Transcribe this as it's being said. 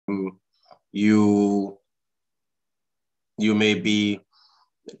you may be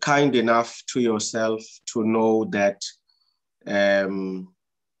kind enough to yourself to know that, well,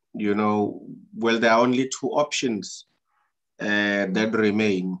 there are only two options that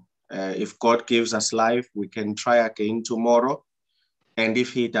remain. If God gives us life, we can try again tomorrow. And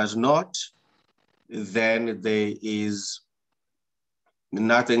if he does not, then there is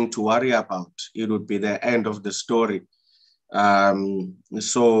nothing to worry about. It would be the end of the story.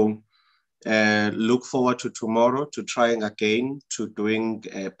 So look forward to tomorrow, to trying again, to doing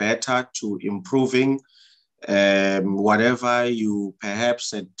better, to improving whatever you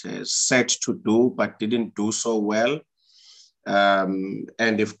perhaps had set to do but didn't do so well. And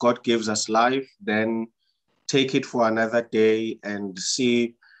if God gives us life, then take it for another day and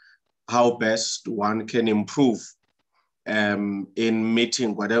see how best one can improve in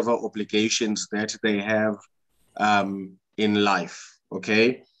meeting whatever obligations that they have in life,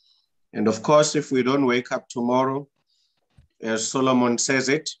 okay? And of course, if we don't wake up tomorrow, as Solomon says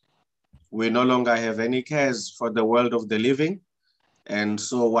it, we no longer have any cares for the world of the living. And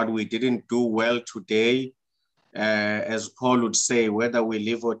so what we didn't do well today, as Paul would say, whether we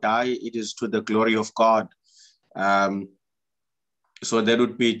live or die, it is to the glory of God. So that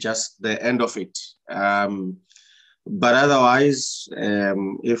would be just the end of it. But otherwise,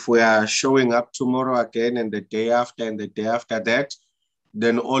 if we are showing up tomorrow again and the day after and the day after that,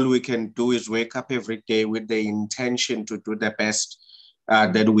 then all we can do is wake up every day with the intention to do the best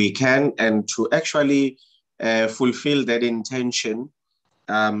that we can and to actually fulfill that intention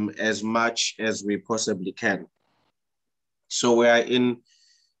as much as we possibly can. So we are in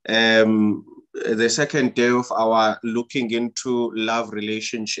the second day of our looking into love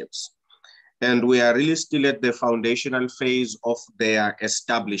relationships. And we are really still at the foundational phase of their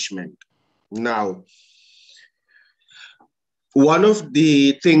establishment. Now, one of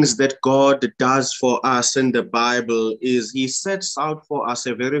the things that God does for us in the Bible is he sets out for us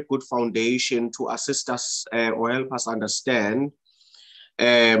a very good foundation to assist us or help us understand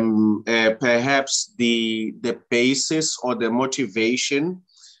perhaps the basis or the motivation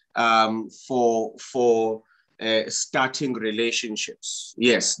for starting relationships.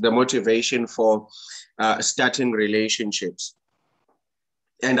 Yes, the motivation for starting relationships.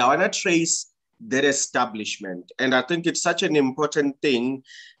 And I want to trace that establishment. And I think it's such an important thing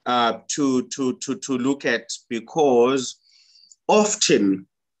to look at, because often,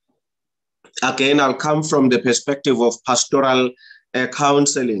 again, I'll come from the perspective of pastoral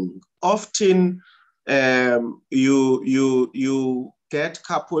counseling. Often you get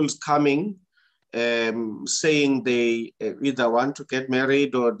couples coming saying they either want to get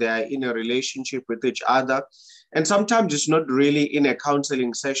married or they are in a relationship with each other. And sometimes it's not really in a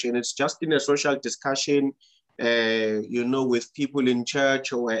counseling session, it's just in a social discussion, with people in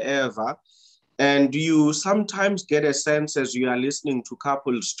church or wherever. And you sometimes get a sense as you are listening to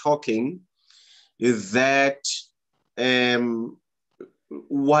couples talking that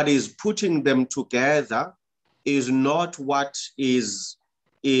what is putting them together is not what is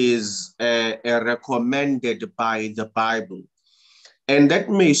recommended by the Bible. And that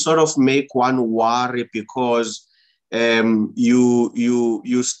may sort of make one worry, because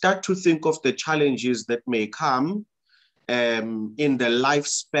you start to think of the challenges that may come in the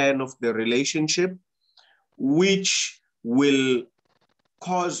lifespan of the relationship, which will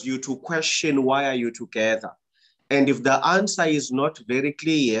cause you to question, why are you together? And if the answer is not very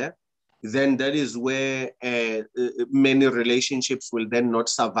clear, then that is where many relationships will then not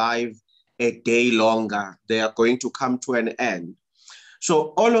survive a day longer. They are going to come to an end.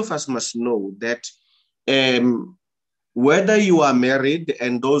 So all of us must know that whether you are married,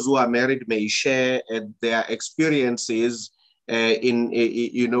 and those who are married may share their experiences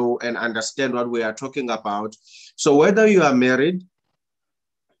and understand what we are talking about. So whether you are married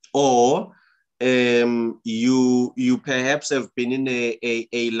or you perhaps have been in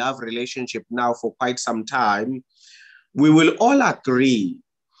a love relationship now for quite some time, we will all agree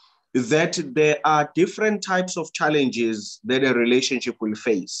that there are different types of challenges that a relationship will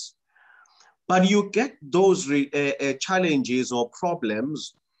face. But you get those challenges or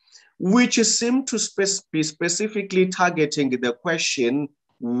problems which seem to be specifically targeting the question,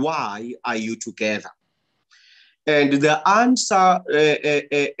 why are you together? And the answer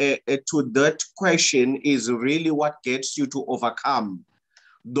to that question is really what gets you to overcome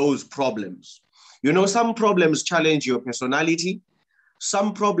those problems. You know, some problems challenge your personality.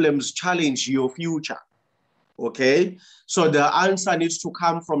 Some problems challenge your future, okay? So the answer needs to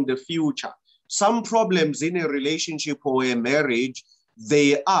come from the future. Some problems in a relationship or a marriage,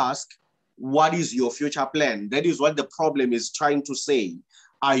 they ask, what is your future plan? That is what the problem is trying to say.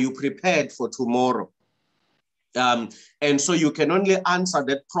 Are you prepared for tomorrow? And so you can only answer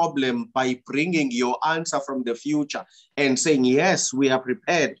that problem by bringing your answer from the future and saying, yes, we are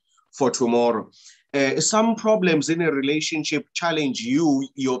prepared for tomorrow. Some problems in a relationship challenge you,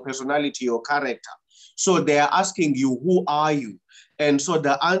 your personality, your character. So they are asking you, who are you? And so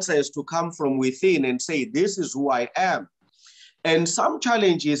the answer is to come from within and say, this is who I am. And some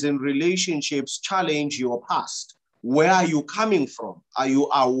challenges in relationships challenge your past. Where are you coming from? Are you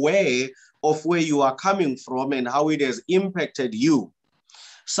aware of where you are coming from and how it has impacted you?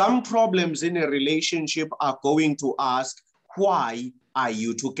 Some problems in a relationship are going to ask, why are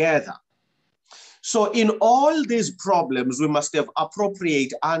you together? So in all these problems, we must have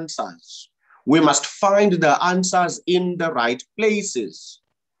appropriate answers. We must find the answers in the right places.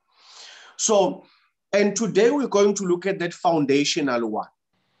 So, and today we're going to look at that foundational one.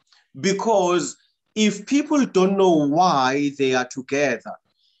 Because if people don't know why they are together,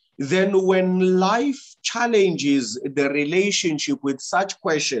 then when life challenges the relationship with such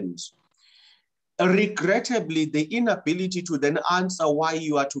questions, regrettably, the inability to then answer why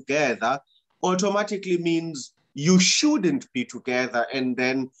you are together automatically means you shouldn't be together. And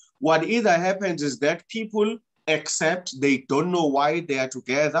then what either happens is that people accept they don't know why they are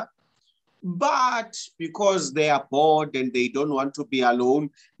together, but because they are bored and they don't want to be alone,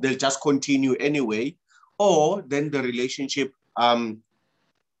 they'll just continue anyway. Or then the relationship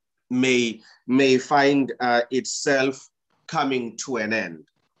may find itself coming to an end.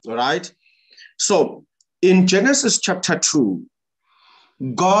 All right. So in Genesis chapter 2,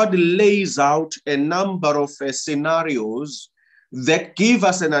 God lays out a number of scenarios that give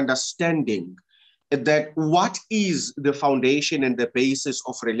us an understanding that what is the foundation and the basis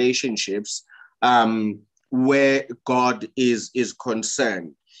of relationships where God is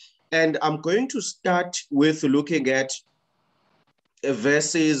concerned. And I'm going to start with looking at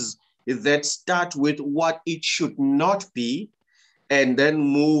verses that start with what it should not be, and then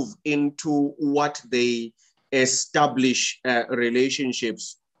move into what they establish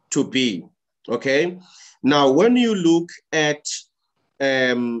relationships to be. Okay. Now, when you look at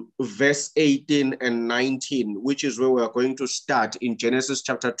verse 18 and 19, which is where we're going to start in Genesis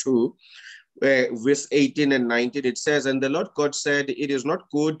chapter 2, verse 18 and 19, it says, and the Lord God said, it is not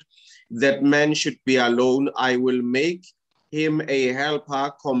good that man should be alone. I will make him a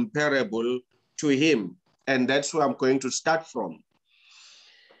helper comparable to him. And that's where I'm going to start from.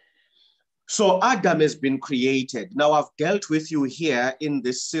 So Adam has been created. Now I've dealt with you here in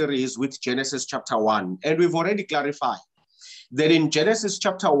this series with Genesis chapter 1, and we've already clarified that in Genesis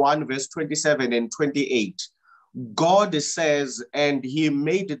chapter 1, verse 27 and 28, God says, and he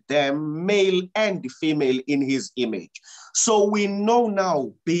made them male and female in his image. So we know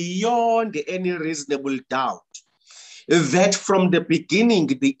now beyond any reasonable doubt that from the beginning,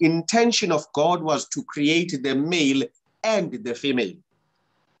 the intention of God was to create the male and the female.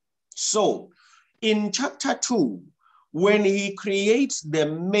 So in chapter 2, when he creates the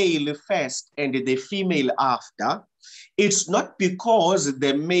male first and the female after, it's not because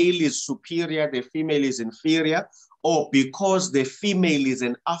the male is superior, the female is inferior, or because the female is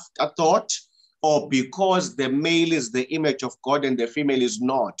an afterthought, or because the male is the image of God and the female is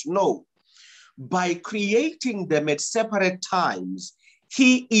not. No. By creating them at separate times,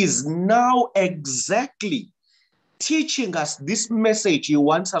 he is now exactly teaching us this message he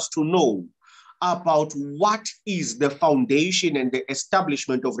wants us to know about what is the foundation and the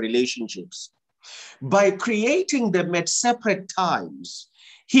establishment of relationships. By creating them at separate times,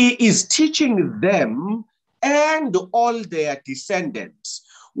 he is teaching them and all their descendants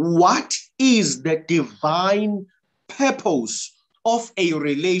what is the divine purpose of a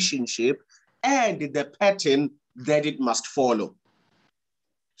relationship and the pattern that it must follow.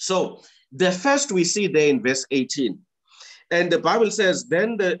 So the first we see there in verse 18, and the Bible says,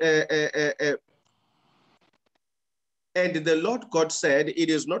 then and the Lord God said, it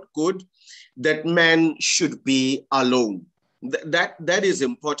is not good that man should be alone. That is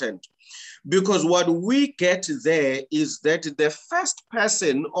important, because what we get there is that the first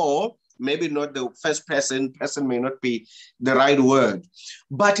person, or maybe not the first person may not be the right word,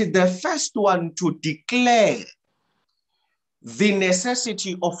 but the first one to declare the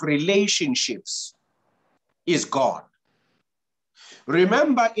necessity of relationships is God.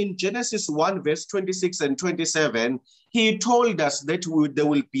 Remember in Genesis 1, verse 26 and 27, he told us that there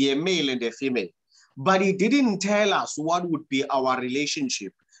will be a male and a female, but he didn't tell us what would be our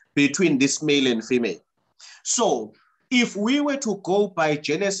relationship between this male and female. So if we were to go by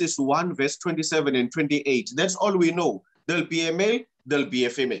Genesis 1, verse 27 and 28, that's all we know. There'll be a male, there'll be a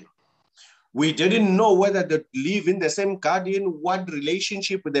female. We didn't know whether they live in the same garden, what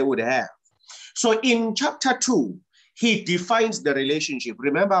relationship they would have. So in chapter 2, he defines the relationship.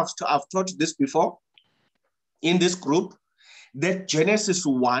 Remember, I've taught this before in this group, that Genesis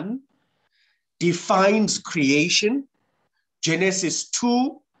 1 defines creation. Genesis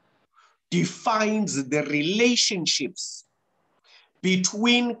 2 defines the relationships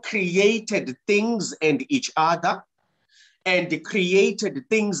between created things and each other, and the created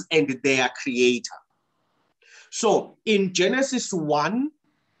things and their creator. So in Genesis 1,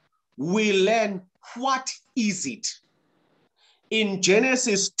 we learn what is it. In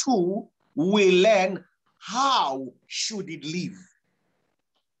Genesis 2, we learn how should it live.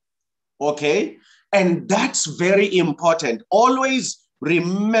 Okay? And that's very important. Always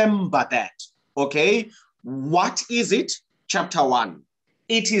remember that. Okay? What is it? Chapter 1.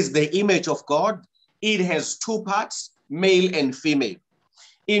 It is the image of God. It has two parts, male and female.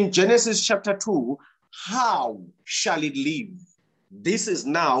 In Genesis chapter 2, how shall it live? This is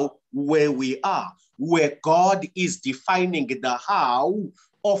now where we are, where God is defining the how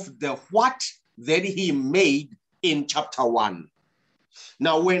of the what that he made in chapter 1.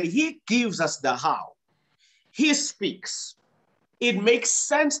 Now, when he gives us the how, he speaks. It makes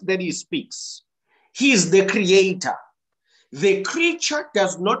sense that he speaks. He is the creator. The creature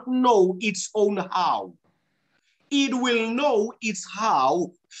does not know its own how. It will know its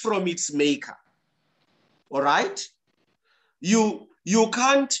how from its maker. All right? You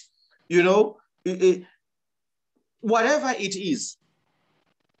can't, whatever it is,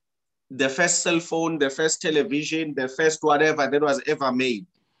 the first cell phone, the first television, the first whatever that was ever made.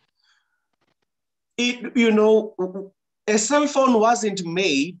 A cell phone wasn't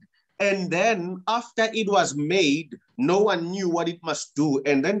made, and then after it was made, no one knew what it must do.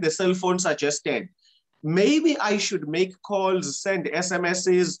 And then the cell phone suggested, maybe I should make calls, send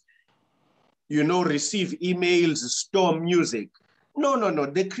SMSs, receive emails, store music. No.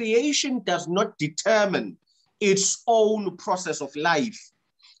 The creation does not determine its own process of life.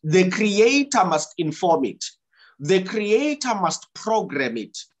 The creator must inform it. The creator must program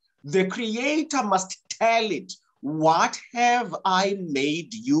it. The creator must tell it, what have I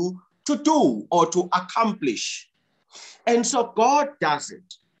made you to do or to accomplish? And so God does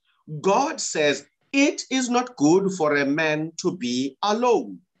it. God says, it is not good for a man to be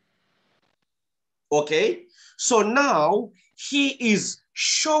alone. Okay? So now he is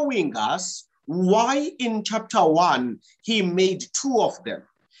showing us why in chapter 1 he made two of them.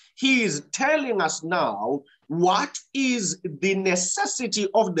 He is telling us now what is the necessity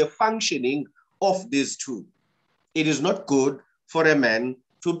of the functioning of these two. It is not good for a man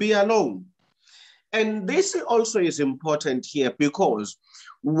to be alone. And this also is important here because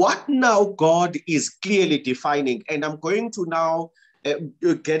what now God is clearly defining, and I'm going to now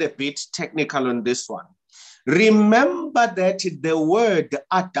get a bit technical on this one. Remember that the word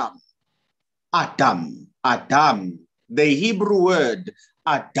Adam, the Hebrew word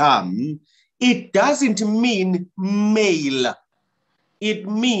Adam, it doesn't mean male. It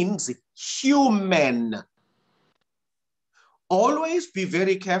means human. Always be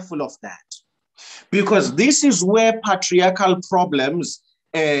very careful of that, because this is where patriarchal problems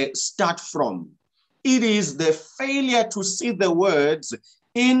start from. It is the failure to see the words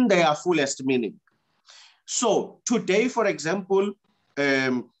in their fullest meaning. So today, for example,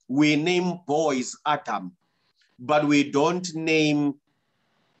 we name boys Adam, but we don't name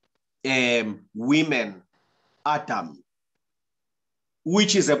women Adam,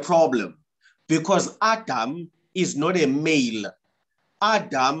 which is a problem because Adam is not a male.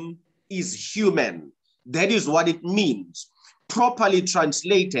 Adam is human. That is what it means. Properly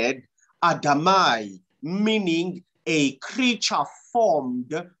translated, Adamai, meaning a creature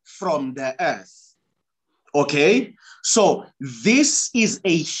formed from the earth. Okay? So this is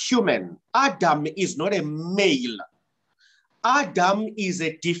a human. Adam is not a male. Adam is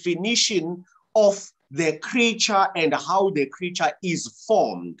a definition of the creature and how the creature is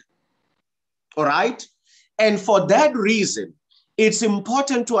formed. All right? And for that reason, it's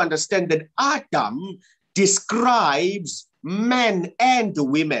important to understand that Adam describes men and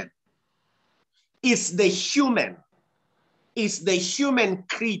women. It's the human. It's the human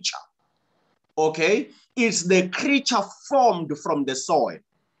creature. Okay? It's the creature formed from the soil.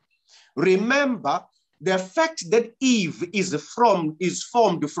 Remember, the fact that Eve is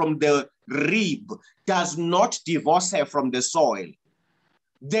formed from the rib does not divorce her from the soil.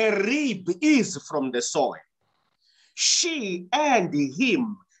 The rib is from the soil. She and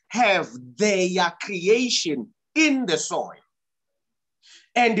him have their creation in the soil.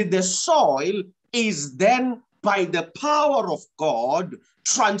 And the soil is then by the power of God,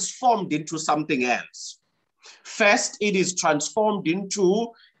 transformed into something else. First, it is transformed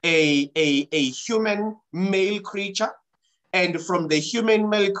into a human male creature. And from the human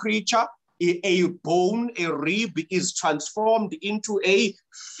male creature, a bone, a rib is transformed into a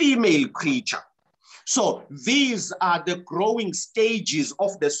female creature. So these are the growing stages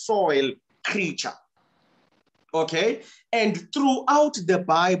of the soil creature. Okay? And throughout the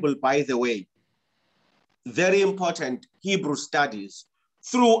Bible, by the way, very important Hebrew studies,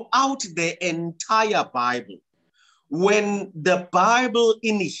 throughout the entire Bible, when the Bible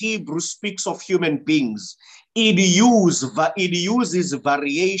in Hebrew speaks of human beings, it uses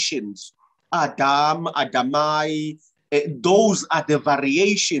variations. Adam, Adamai, those are the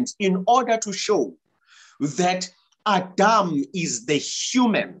variations in order to show that Adam is the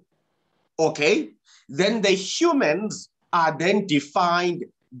human, okay? Then the humans are then defined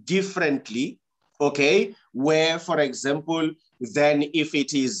differently, okay? Where, for example, then if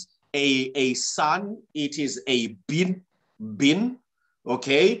it is a son, it is a bin,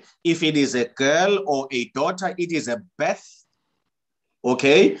 okay? If it is a girl or a daughter, it is a Beth,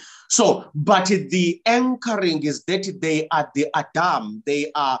 okay? So, but the anchoring is that they are the Adam,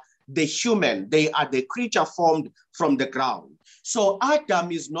 they are the human, they are the creature formed from the ground. So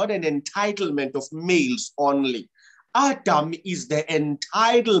Adam is not an entitlement of males only. Adam is the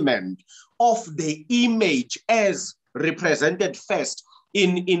entitlement of the image as represented first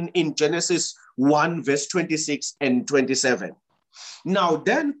in Genesis 1, verse 26 and 27. Now,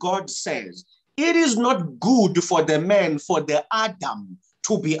 then God says, it is not good for the man, for the Adam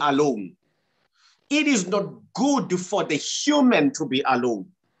to be alone. It is not good for the human to be alone.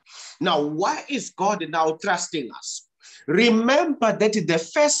 Now, why is God now trusting us? Remember that the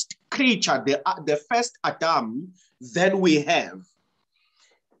first creature, the first Adam that we have,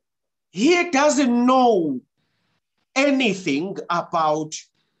 he doesn't know anything about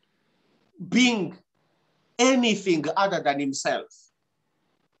being anything other than himself.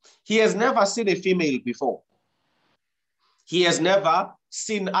 He has never seen a female before. He has never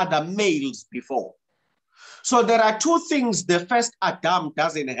seen other males before. So there are two things the first Adam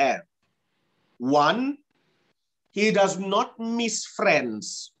doesn't have. One, he does not miss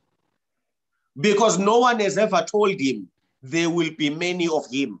friends because no one has ever told him there will be many of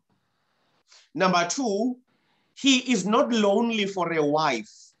him. Number two, he is not lonely for a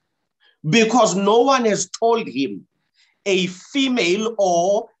wife because no one has told him a female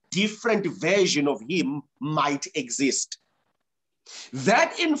or different version of him might exist.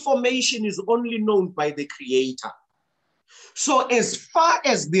 That information is only known by the Creator. So as far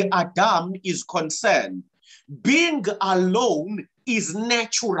as the Adam is concerned, being alone is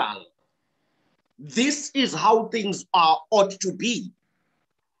natural. This is how things ought to be.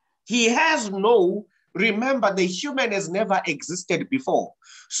 He has no, remember, the human has never existed before.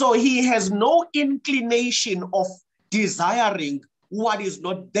 So he has no inclination of desiring what is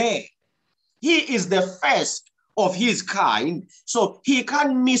not there. He is the first of his kind, so he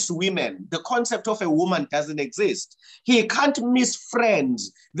can't miss women. The concept of a woman doesn't exist. He can't miss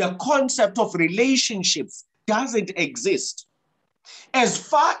friends. The concept of relationships doesn't exist. As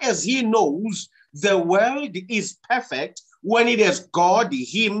far as he knows, the world is perfect when it has God,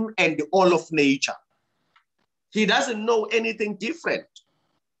 him, and all of nature. He doesn't know anything different.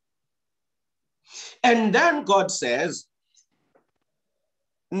 And then God says,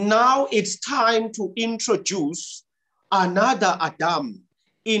 now it's time to introduce another Adam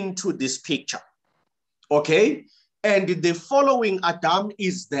into this picture, okay? And the following Adam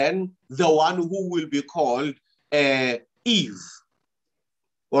is then the one who will be called Eve,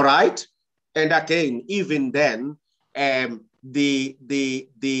 all right? And again, even then, the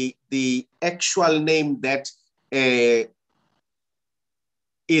actual name that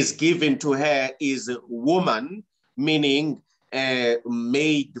is given to her is woman, meaning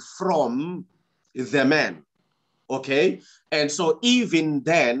made from the man, okay? And so even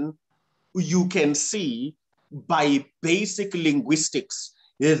then, you can see by basic linguistics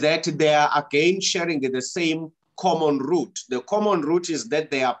that they are again sharing the same common root. The common root is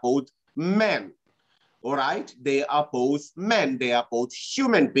that they are both men, all right? They are both men. They are both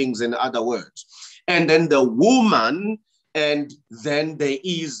human beings, in other words. And then the woman, and then there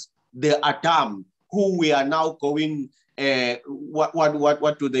is the Adam, who we are now going,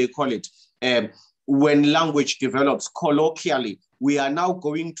 what do they call it? When language develops colloquially, we are now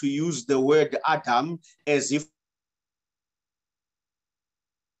going to use the word Adam as if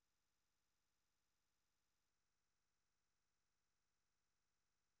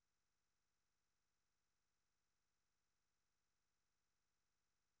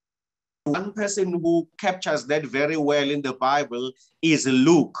one person who captures that very well in the Bible is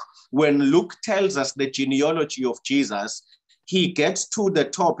Luke. When Luke tells us the genealogy of Jesus, he gets to the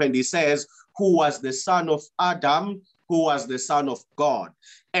top and he says, who was the son of Adam, who was the son of God.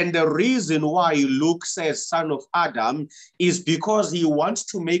 And the reason why Luke says son of Adam is because he wants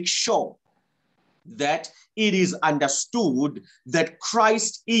to make sure that it is understood that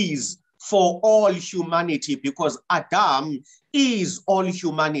Christ is for all humanity, because Adam is all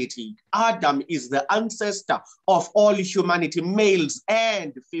humanity. Adam is the ancestor of all humanity, males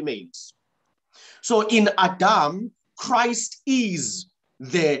and females. So in Adam, Christ is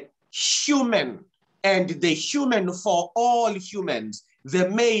the human, and the human for all humans, the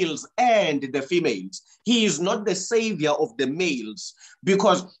males and the females. He is not the savior of the males,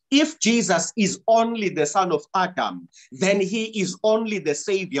 because if Jesus is only the son of Adam, then he is only the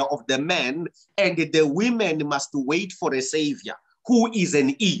savior of the men, and the women must wait for a savior who is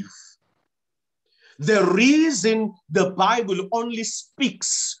an Eve. The reason the Bible only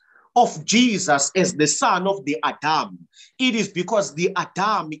speaks of Jesus as the son of the Adam, it is because the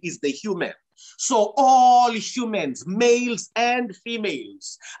Adam is the human. So all humans, males and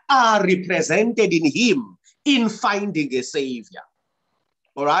females, are represented in him in finding a savior.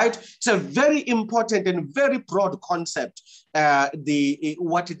 All right, it's a very important and very broad concept. What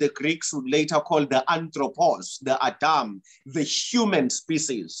the Greeks would later call the anthropos, the Adam, the human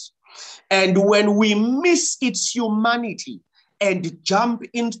species. And when we miss its humanity and jump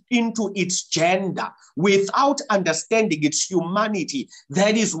into its gender without understanding its humanity,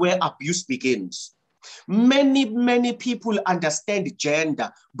 that is where abuse begins. Many people understand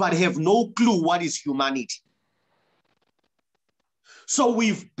gender, but have no clue what is humanity. So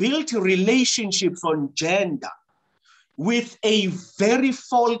we've built relationships on gender with a very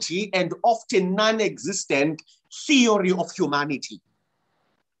faulty and often non-existent theory of humanity.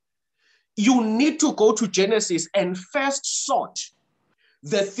 You need to go to Genesis and first sort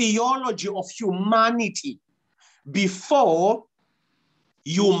the theology of humanity before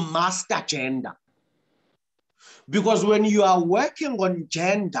you master gender. Because when you are working on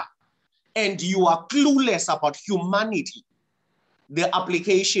gender and you are clueless about humanity, the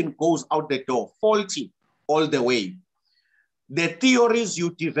application goes out the door, faulty all the way. The theories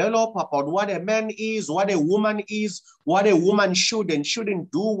you develop about what a man is, what a woman is, what a woman should and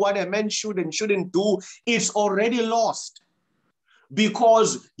shouldn't do, what a man should and shouldn't do, it's already lost,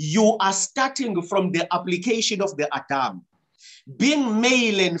 because you are starting from the application of the Adam. Being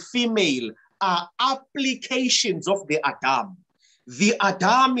male and female are applications of the Adam. The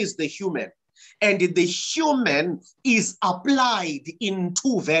Adam is the human, and the human is applied in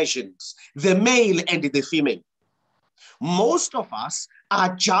two versions, the male and the female. Most of us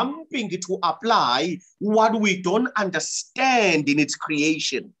are jumping to apply what we don't understand in its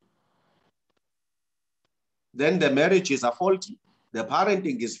creation. Then the marriages are faulty, the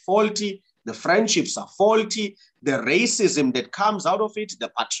parenting is faulty, the friendships are faulty, the racism that comes out of it,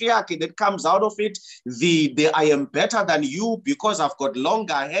 the patriarchy that comes out of it, the I am better than you because I've got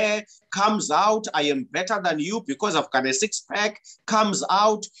longer hair comes out, I am better than you because I've got a six-pack comes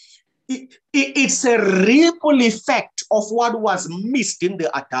out. It's a ripple effect of what was missed in the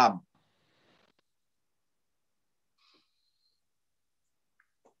Adam.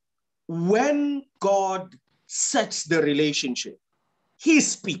 When God sets the relationship, he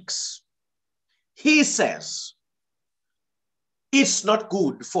speaks. He says, it's not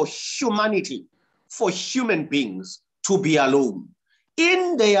good for humanity, for human beings to be alone.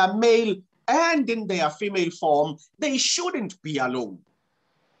 In their male and in their female form, they shouldn't be alone.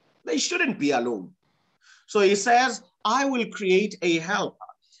 They shouldn't be alone. So he says, I will create a helper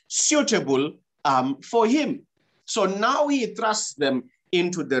suitable for him. So now he thrusts them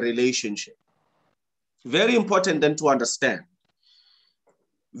into the relationship. Very important then to understand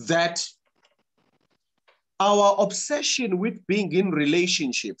that our obsession with being in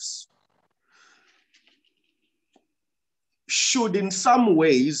relationships should in some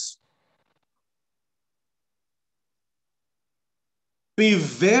ways be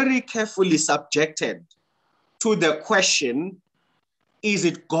very carefully subjected to the question, is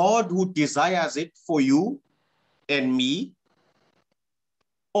it God who desires it for you and me?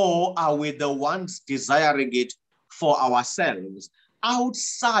 Or are we the ones desiring it for ourselves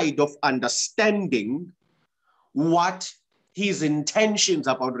outside of understanding what his intentions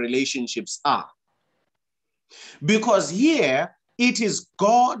about relationships are? Because here it is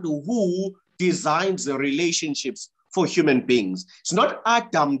God who designs the relationships for human beings. It's not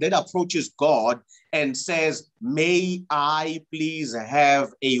Adam that approaches God and says, may I please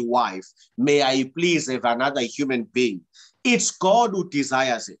have a wife? May I please have another human being? It's God who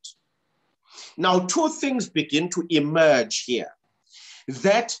desires it. Now, two things begin to emerge here.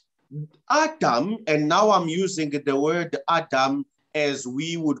 That Adam, and now I'm using the word Adam as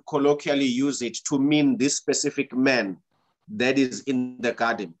we would colloquially use it to mean this specific man that is in the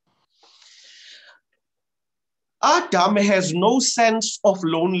garden. Adam has no sense of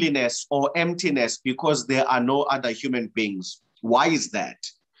loneliness or emptiness because there are no other human beings. Why is that?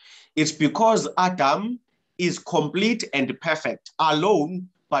 It's because Adam is complete and perfect, alone,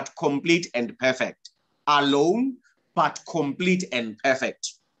 but complete and perfect. Alone, but complete and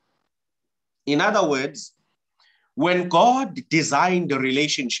perfect. In other words, when God designed the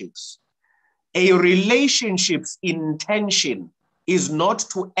relationships, a relationship's intention is not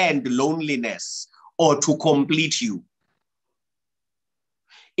to end loneliness or to complete you.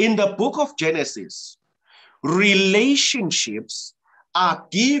 In the book of Genesis, relationships are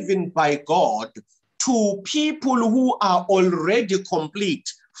given by God to people who are already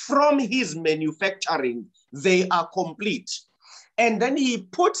complete. From his manufacturing, they are complete. And then he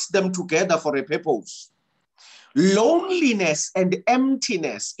puts them together for a purpose. Loneliness and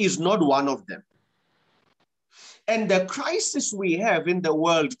emptiness is not one of them. And the crisis we have in the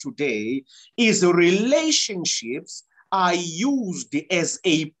world today is relationships are used as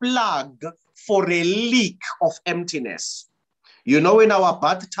a plug for a leak of emptiness. You know, in our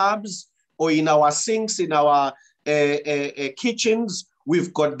bathtubs or in our sinks, in our kitchens,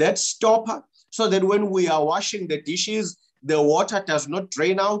 we've got that stopper so that when we are washing the dishes, the water does not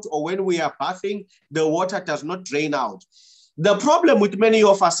drain out, or when we are bathing, the water does not drain out. The problem with many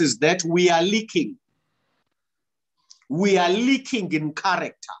of us is that we are leaking. We are leaking in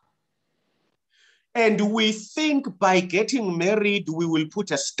character. And we think by getting married, we will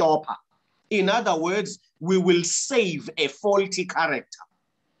put a stopper. In other words, we will save a faulty character.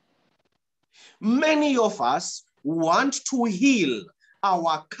 Many of us want to heal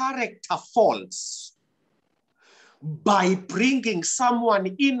our character faults by bringing someone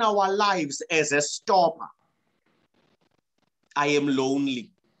in our lives as a stopper. I am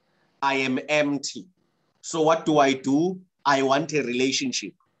lonely. I am empty. So what do? I want a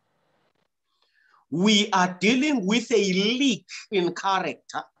relationship. We are dealing with a leak in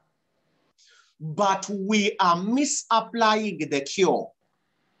character, but we are misapplying the cure.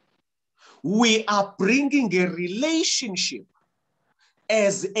 We are bringing a relationship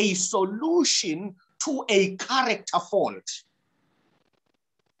as a solution to a character fault.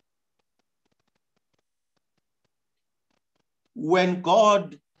 When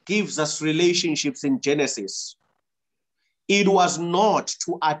God gives us relationships in Genesis, it was not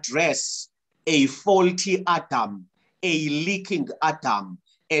to address a faulty Adam, a leaking Adam,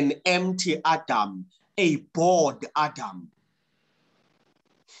 an empty Adam, a bored Adam.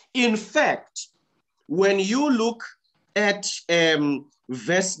 In fact, when you look at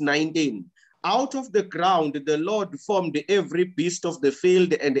verse 19, out of the ground the Lord formed every beast of the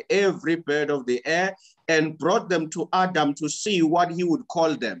field and every bird of the air and brought them to Adam to see what he would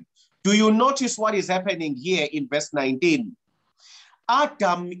call them. Do you notice what is happening here in verse 19?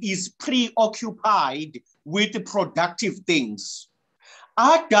 Adam is preoccupied with productive things.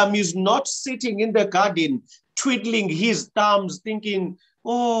 Adam is not sitting in the garden twiddling his thumbs thinking,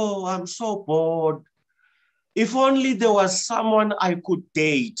 oh, I'm so bored. If only there was someone I could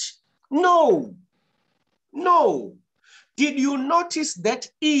date. No. Did you notice that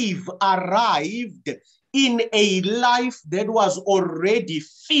Eve arrived in a life that was already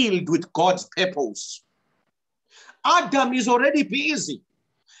filled with God's purpose? Adam is already busy.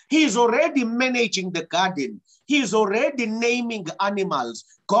 He's already managing the garden. He's already naming animals.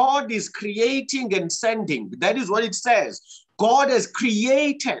 God is creating and sending. That is what it says. God has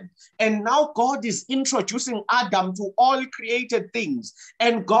created, and now God is introducing Adam to all created things.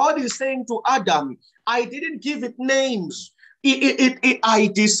 And God is saying to Adam, I didn't give it names.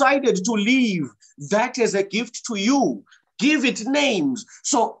 I decided to leave that as a gift to you. Give it names.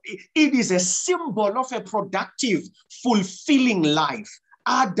 So it is a symbol of a productive, fulfilling life.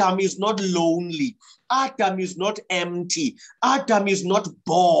 Adam is not lonely. Adam is not empty. Adam is not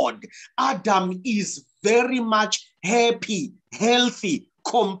bored. Adam is very much happy, healthy,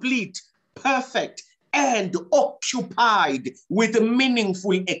 complete, perfect, and occupied with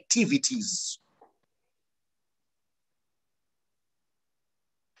meaningful activities.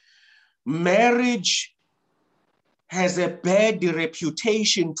 Marriage has a bad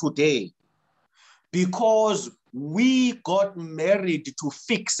reputation today because we got married to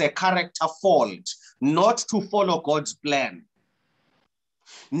fix a character fault, not to follow God's plan.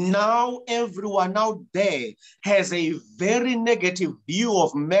 Now everyone out there has a very negative view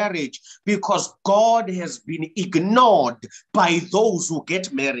of marriage because God has been ignored by those who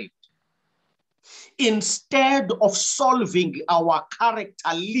get married. Instead of solving our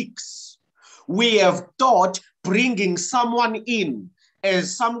character leaks, we have thought bringing someone in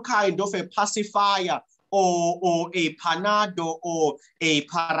as some kind of a pacifier or a Panado or a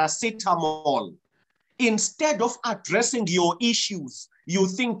paracetamol. Instead of addressing your issues, you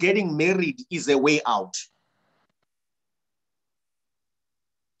think getting married is a way out.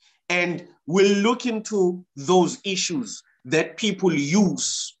 And we'll look into those issues that people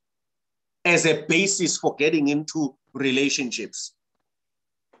use as a basis for getting into relationships.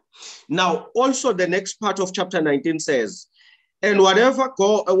 Now, also the next part of chapter 19 says, and whatever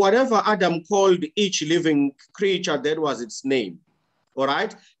Adam called each living creature, that was its name. All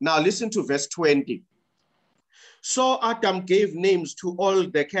right? Now listen to verse 20. So Adam gave names to all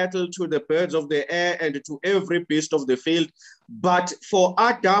the cattle, to the birds of the air, and to every beast of the field. But for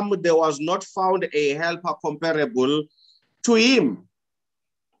Adam, there was not found a helper comparable to him.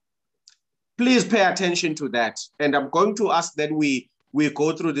 Please pay attention to that. And I'm going to ask that we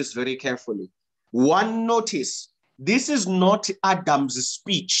go through this very carefully. One, notice, this is not Adam's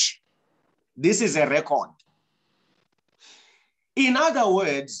speech. This is a record. In other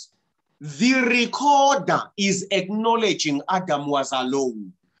words, the recorder is acknowledging Adam was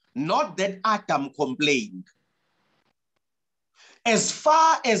alone, not that Adam complained. As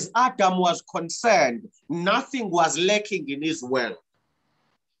far as Adam was concerned, nothing was lacking in his world.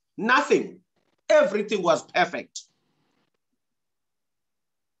 Nothing. Everything was perfect.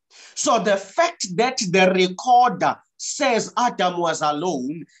 So the fact that the recorder says Adam was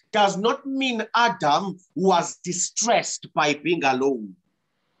alone does not mean Adam was distressed by being alone.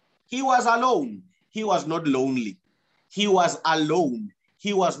 He was alone. He was not lonely. He was alone.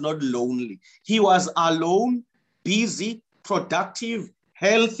 He was not lonely. He was alone, busy, productive,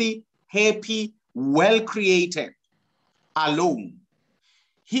 healthy, happy, well-created, alone.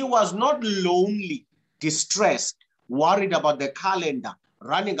 He was not lonely, distressed, worried about the calendar,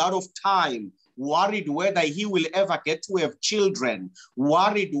 running out of time, worried whether he will ever get to have children,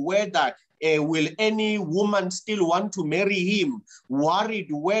 worried whether will any woman still want to marry him,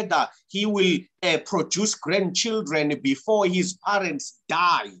 worried whether he will produce grandchildren before his parents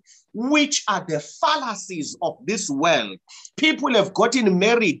die, which are the fallacies of this world. People have gotten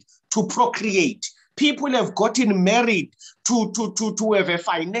married to procreate. People have gotten married to have a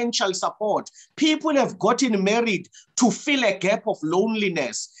financial support. People have gotten married to fill a gap of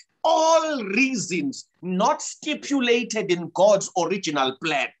loneliness. All reasons not stipulated in God's original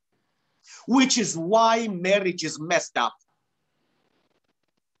plan, which is why marriage is messed up.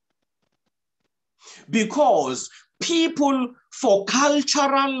 Because people, for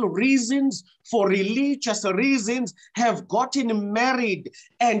cultural reasons, for religious reasons, have gotten married,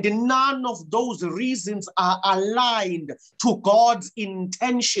 and none of those reasons are aligned to God's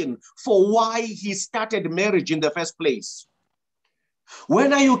intention for why he started marriage in the first place.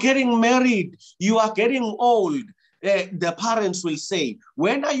 When are you getting married? You are getting old. The parents will say,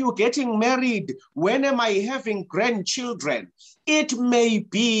 when are you getting married? When am I having grandchildren? It may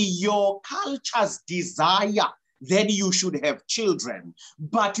be your culture's desire that you should have children,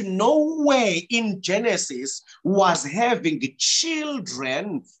 but nowhere in Genesis was having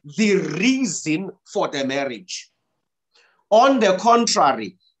children the reason for the marriage. On the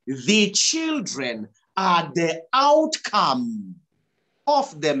contrary, the children are the outcome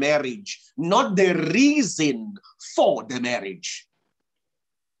of the marriage, not the reason for the marriage.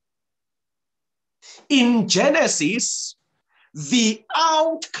 In Genesis, the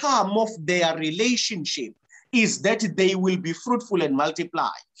outcome of their relationship is that they will be fruitful and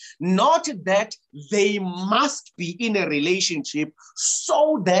multiply, not that they must be in a relationship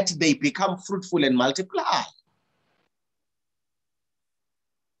so that they become fruitful and multiply.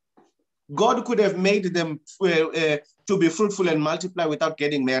 God could have made them to be fruitful and multiply without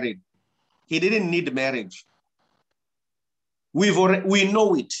getting married. He didn't need marriage. We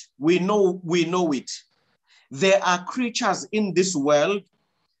know it. We know it. There are creatures in this world.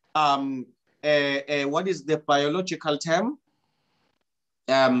 What is the biological term?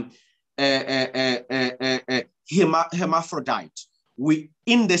 Hermaphrodite.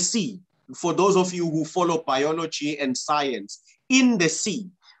 In the sea, for those of you who follow biology and science, in the sea,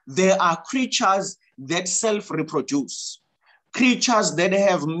 there are creatures that self-reproduce, creatures that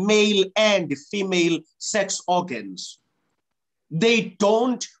have male and female sex organs. They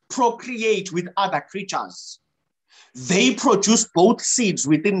don't procreate with other creatures. They produce both seeds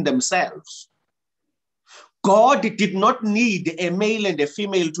within themselves. God did not need a male and a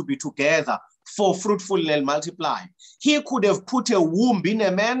female to be together for fruitful and multiply. He could have put a womb in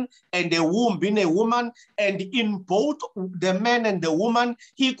a man and a womb in a woman, and in both the man and the woman,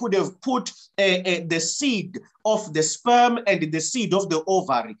 he could have put the seed of the sperm and the seed of the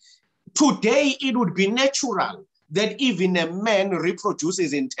ovary. Today, it would be natural that even a man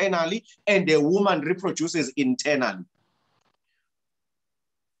reproduces internally and a woman reproduces internally.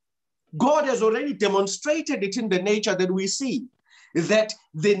 God has already demonstrated it in the nature that we see, that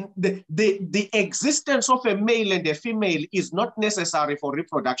the existence of a male and a female is not necessary for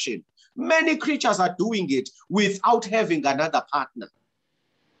reproduction. Many creatures are doing it without having another partner.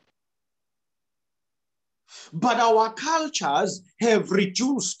 But our cultures have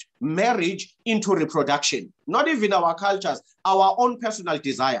reduced marriage into reproduction. Not even our cultures, our own personal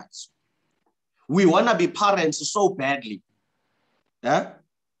desires. We want to be parents so badly. Yeah?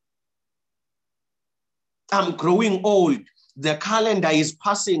 I'm growing old. The calendar is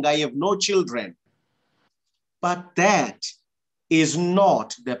passing. I have no children. But that is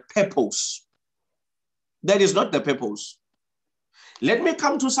not the purpose. That is not the purpose. Let me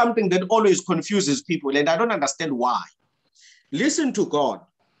come to something that always confuses people, and I don't understand why. Listen to God.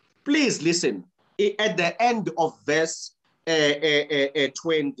 Please listen. At the end of verse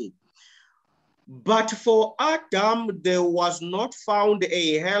 20. But for Adam, there was not found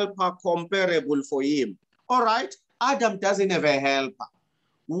a helper comparable for him. All right? Adam doesn't have a helper.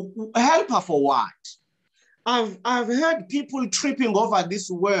 Helper for what? I've heard people tripping over this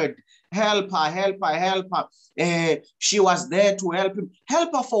word, helper, helper, helper. She was there to help him.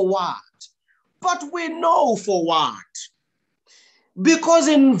 Helper for what? But we know for what. Because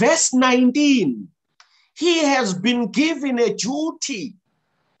in verse 19, he has been given a duty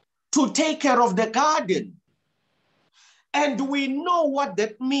to take care of the garden. And we know what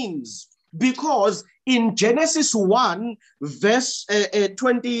that means, because in Genesis 1, verse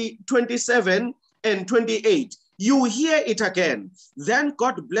 27 and 28, you hear it again. Then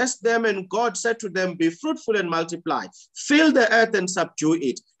God blessed them, and God said to them, be fruitful and multiply, fill the earth and subdue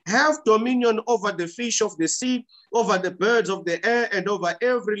it, have dominion over the fish of the sea, over the birds of the air, and over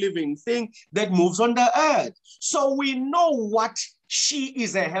every living thing that moves on the earth. So we know what she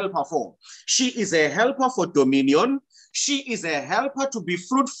is a helper for. She is a helper for dominion. She is a helper to be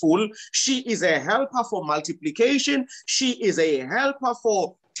fruitful. She is a helper for multiplication. She is a helper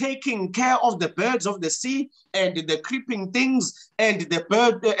for taking care of the birds of the sea and the creeping things and the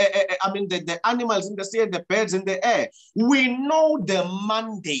the animals in the sea and the birds in the air. We know the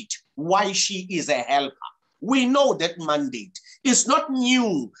mandate why she is a helper. We know that mandate. It's not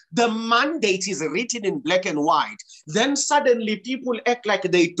new. The mandate is written in black and white. Then suddenly people act like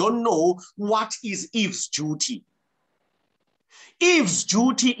they don't know what is Eve's duty. Eve's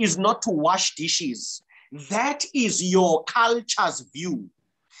duty is not to wash dishes. That is your culture's view.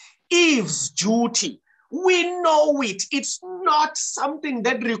 Eve's duty, we know it. It's not something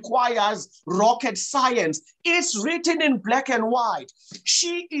that requires rocket science. It's written in black and white.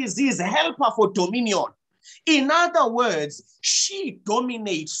 She is his helper for dominion. In other words, she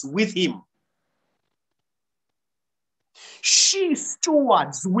dominates with him. She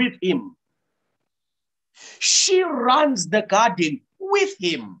stewards with him. She runs the garden with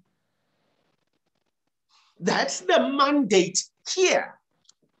him. That's the mandate here.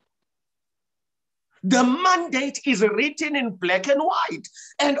 The mandate is written in black and white.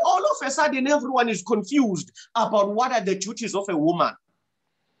 And all of a sudden, everyone is confused about what are the duties of a woman.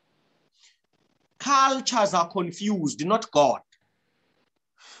 Cultures are confused, not God.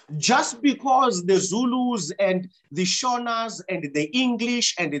 Just because the Zulus and the Shonas and the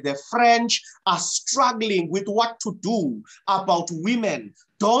English and the French are struggling with what to do about women,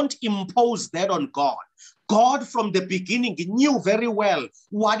 don't impose that on God. God from the beginning knew very well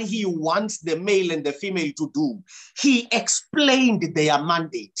what he wants the male and the female to do. He explained their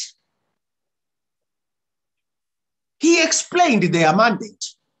mandate. He explained their mandate.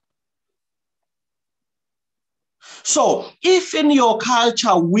 So if in your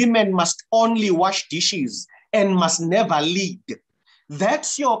culture, women must only wash dishes and must never lead,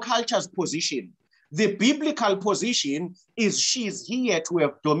 that's your culture's position. The biblical position is she's here to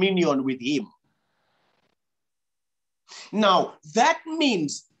have dominion with him. Now, that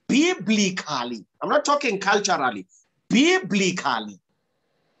means biblically, I'm not talking culturally, biblically,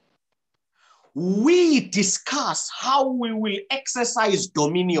 we discuss how we will exercise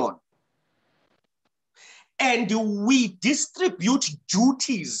dominion. And we distribute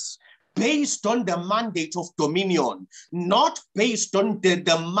duties based on the mandate of dominion, not based on the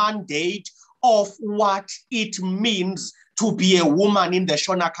mandate of what it means to be a woman in the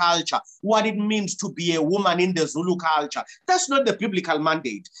Shona culture, what it means to be a woman in the Zulu culture. That's not the biblical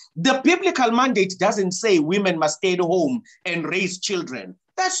mandate. The biblical mandate doesn't say women must stay at home and raise children.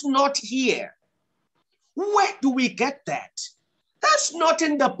 That's not here. Where do we get that? That's not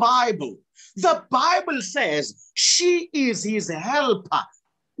in the Bible. The Bible says she is his helper.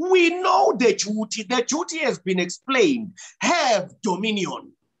 We know the duty. The duty has been explained. Have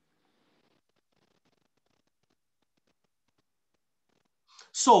dominion.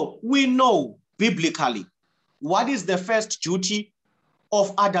 So we know biblically what is the first duty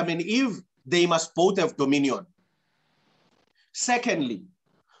of Adam and Eve. They must both have dominion. Secondly,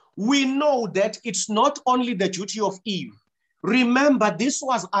 we know that it's not only the duty of Eve. Remember, this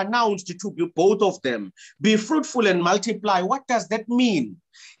was announced to be both of them. Be fruitful and multiply. What does that mean?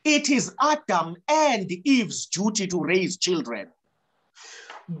 It is Adam and Eve's duty to raise children.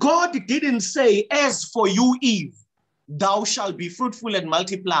 God didn't say, as for you, Eve, thou shalt be fruitful and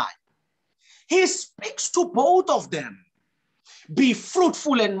multiply. He speaks to both of them. Be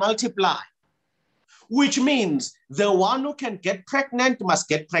fruitful and multiply. Which means the one who can get pregnant must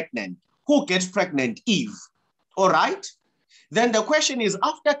get pregnant. Who gets pregnant? Eve. All right? Then the question is,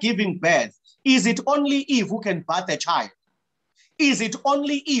 after giving birth, is it only Eve who can birth a child? Is it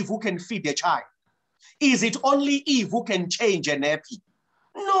only Eve who can feed a child? Is it only Eve who can change a nappy?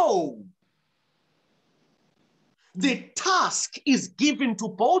 No. The task is given to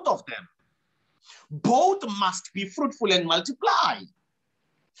both of them. Both must be fruitful and multiply.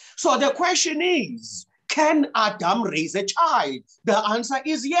 So the question is, can Adam raise a child? The answer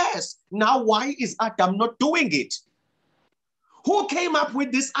is yes. Now, why is Adam not doing it? Who came up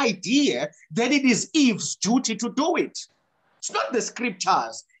with this idea that it is Eve's duty to do it? It's not the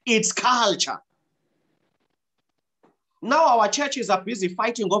scriptures, it's culture. Now our churches are busy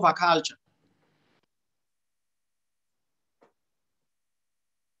fighting over culture.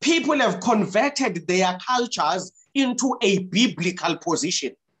 People have converted their cultures into a biblical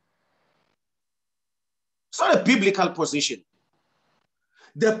position. It's not a biblical position.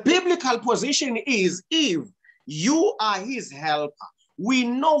 The biblical position is, Eve, you are his helper. We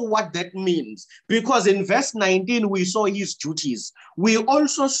know what that means because in verse 19, we saw his duties. We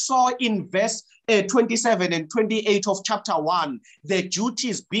also saw in verse 27 and 28 of chapter 1, the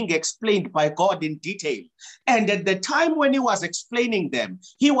duties being explained by God in detail. And at the time when he was explaining them,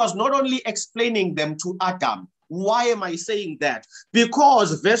 he was not only explaining them to Adam. Why am I saying that?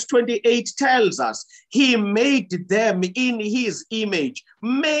 Because verse 28 tells us he made them in his image,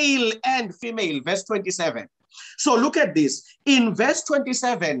 male and female, verse 27. So look at this. In verse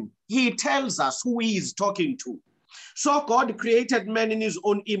 27, he tells us who he is talking to. So God created man in his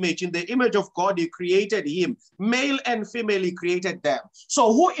own image. In the image of God, he created him. Male and female, he created them.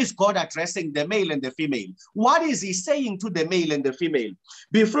 So who is God addressing, the male and the female? What is he saying to the male and the female?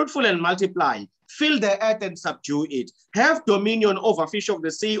 Be fruitful and multiply. Fill the earth and subdue it. Have dominion over fish of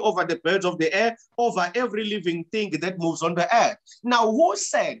the sea, over the birds of the air, over every living thing that moves on the earth. Now, who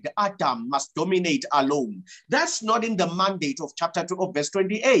said Adam must dominate alone? That's not in the mandate of chapter 2 of verse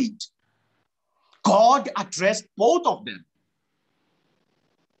 28. God addressed both of them.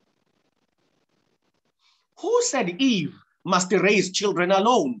 Who said Eve must raise children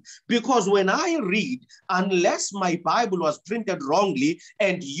alone? Because when I read, unless my Bible was printed wrongly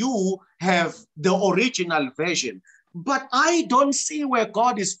and you have the original version, but I don't see where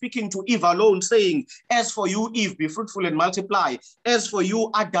God is speaking to Eve alone, saying, as for you, Eve, be fruitful and multiply. As for you,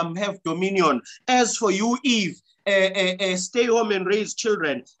 Adam, have dominion. As for you, Eve, stay home and raise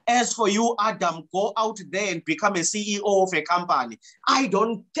children. As for you, Adam, go out there and become a CEO of a company. I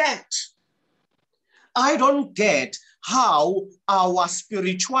don't get how our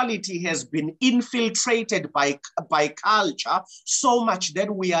spirituality has been infiltrated by culture so much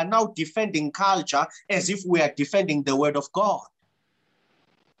that we are now defending culture as if we are defending the word of God.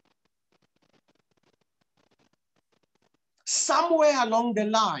 Somewhere along the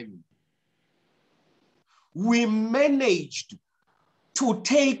line, we managed to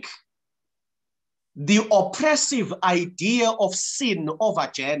take the oppressive idea of sin over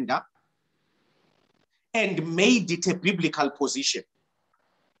gender and made it a biblical position.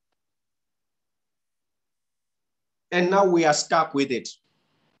 And now we are stuck with it.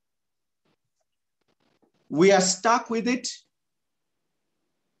 We are stuck with it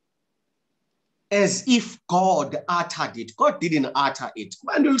as if God uttered it. God didn't utter it.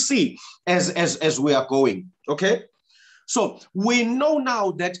 And you'll see as we are going, okay? So we know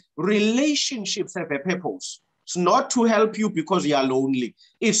now that relationships have a purpose. It's not to help you because you are lonely.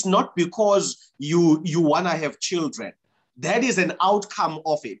 It's not because you want to have children. That is an outcome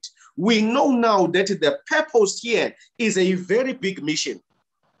of it. We know now that the purpose here is a very big mission.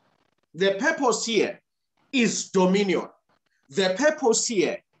 The purpose here is dominion. The purpose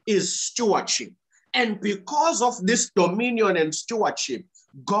here is stewardship. And because of this dominion and stewardship,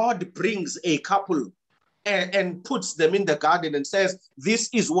 God brings a couple and puts them in the garden and says, this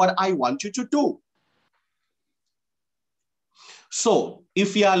is what I want you to do. So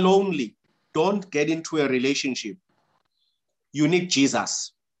if you are lonely, don't get into a relationship. You need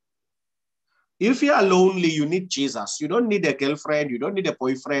Jesus. If you are lonely, you need Jesus. You don't need a girlfriend. You don't need a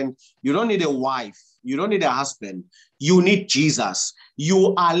boyfriend. You don't need a wife. You don't need a husband. You need Jesus.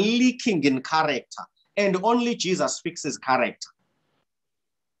 You are leaking in character, and only Jesus fixes character.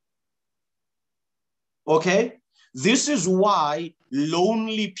 Okay? This is why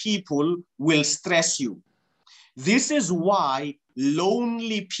lonely people will stress you. This is why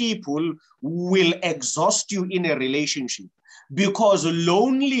lonely people will exhaust you in a relationship, because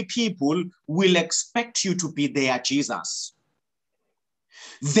lonely people will expect you to be their Jesus.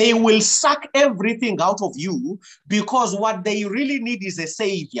 They will suck everything out of you because what they really need is a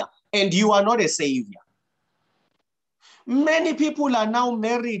savior, and you are not a savior. Many people are now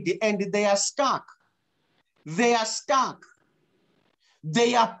married and they are stuck. They are stuck.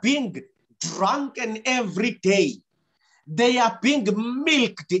 They are being drunken every day. They are being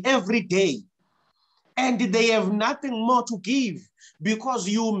milked every day. And they have nothing more to give because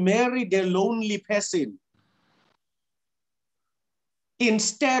you married a lonely person.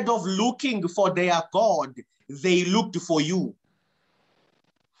 Instead of looking for their God, they looked for you.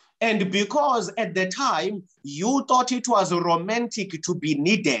 And because at the time you thought it was romantic to be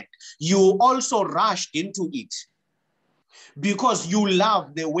needed, you also rushed into it because you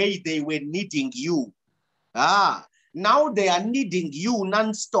loved the way they were needing you. Now they are needing you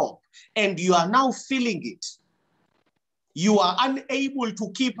nonstop, and you are now feeling it. You are unable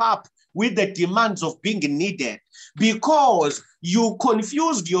to keep up with the demands of being needed because you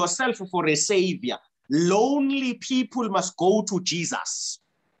confused yourself for a savior. Lonely people must go to Jesus.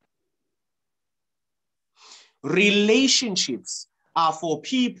 Relationships are for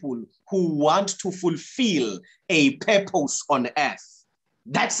people who want to fulfill a purpose on earth.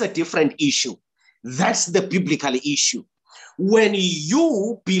 That's a different issue. That's the biblical issue. When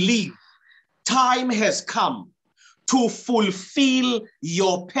you believe time has come to fulfill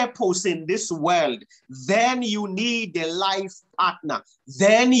your purpose in this world, then you need a life partner.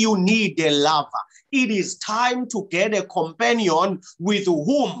 Then you need a lover. It is time to get a companion with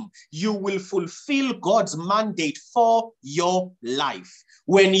whom you will fulfill God's mandate for your life.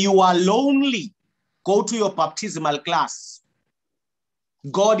 When you are lonely, go to your baptismal class.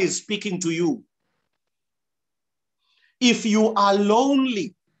 God is speaking to you. If you are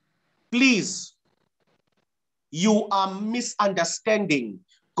lonely, please, you are misunderstanding.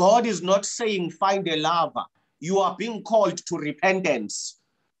 God is not saying find a lover. You are being called to repentance.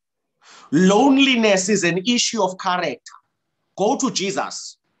 Loneliness is an issue of character. Go to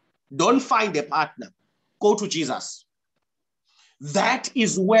Jesus. Don't find a partner. Go to Jesus. That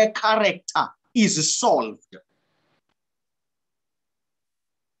is where character is solved.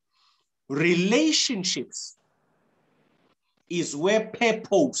 Relationships is where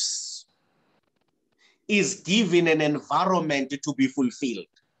purpose is given an environment to be fulfilled.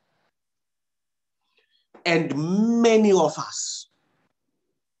 And many of us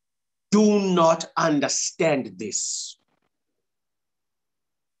do not understand this.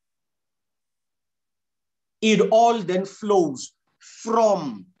 It all then flows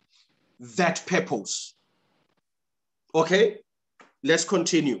from that purpose. Okay, let's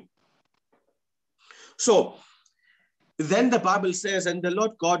continue. So then the Bible says, and the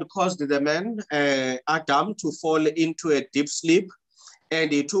Lord God caused the man, Adam, to fall into a deep sleep,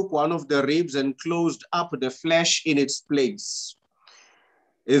 and he took one of the ribs and closed up the flesh in its place.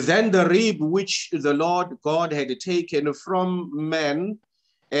 Then the rib which the Lord God had taken from man,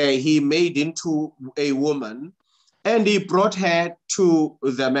 he made into a woman, and he brought her to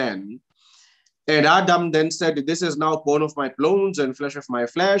the man. And Adam then said, this is now bone of my bones and flesh of my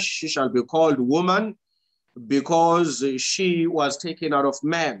flesh. She shall be called woman, because she was taken out of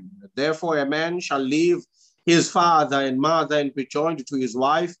man. Therefore a man shall leave his father and mother and be joined to his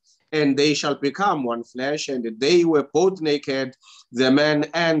wife, and they shall become one flesh. And they were both naked, the man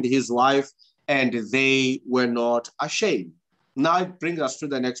and his wife, and they were not ashamed. Now it brings us to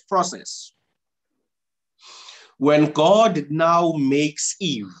the next process. When God now makes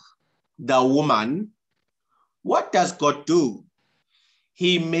Eve, the woman, what does God do?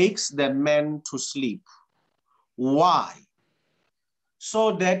 He makes the man to sleep. Why?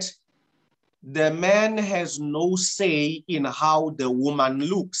 So that The man has no say in how the woman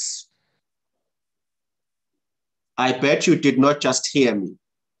looks. I bet you did not just hear me.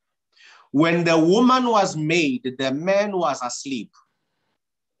 When the woman was made, the man was asleep.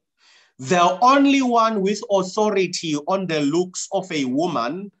 The only one with authority on the looks of a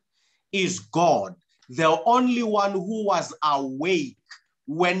woman is God. The only one who was awake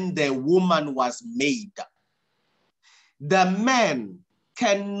when the woman was made. The man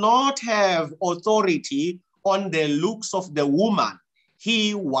cannot have authority on the looks of the woman.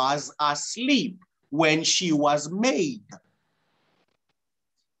 He was asleep when she was made.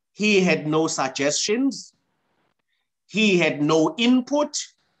 He had no suggestions. He had no input.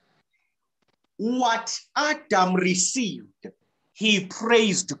 What Adam received, he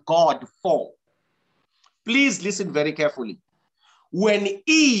praised God for. Please listen very carefully. When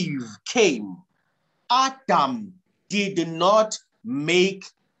Eve came, Adam did not make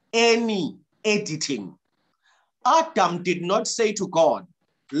any editing. Adam did not say to God,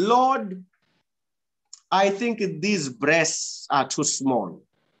 Lord, I think these breasts are too small.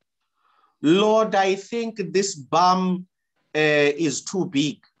 Lord, I think this bum is too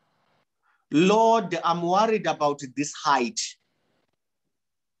big. Lord, I'm worried about this height.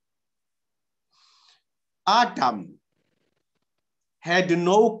 Adam had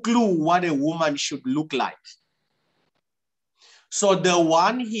no clue what a woman should look like. So the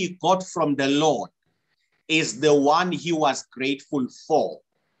one he got from the Lord is the one he was grateful for.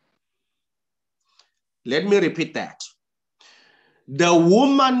 Let me repeat that. The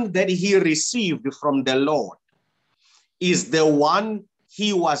woman that he received from the Lord is the one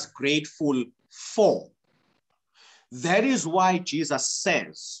he was grateful for. That is why Jesus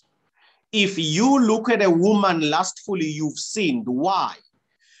says, if you look at a woman lustfully, you've sinned. Why?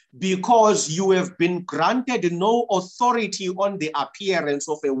 Because you have been granted no authority on the appearance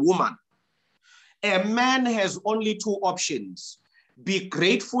of a woman. A man has only two options. Be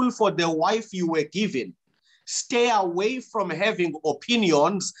grateful for the wife you were given. Stay away from having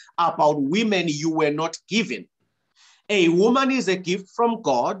opinions about women you were not given. A woman is a gift from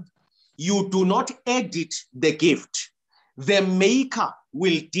God. You do not edit the gift. The maker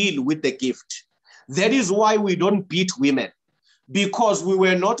will deal with the gift. That is why we don't beat women, because we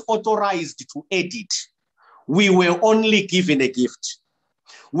were not authorized to edit. We were only given a gift.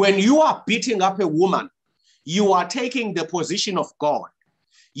 When you are beating up a woman, you are taking the position of God.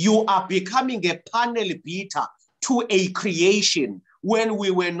 You are becoming a panel beater to a creation when we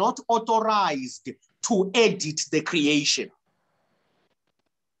were not authorized to edit the creation.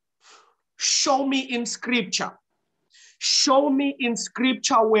 Show me in scripture. Show me in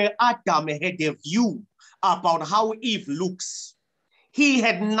scripture where Adam had a view about how Eve looks. He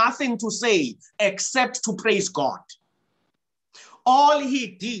had nothing to say except to praise God. All he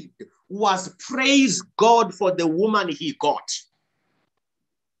did was praise God for the woman he got.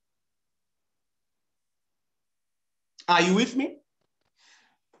 Are you with me?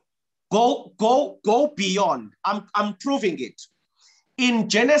 Go beyond. I'm proving it. In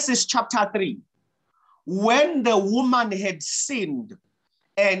Genesis chapter 3, when the woman had sinned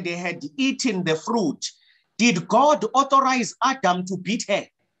and had eaten the fruit, did God authorize Adam to beat her?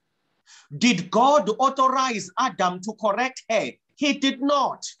 Did God authorize Adam to correct her? He did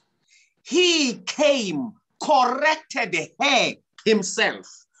not. He came, corrected her himself,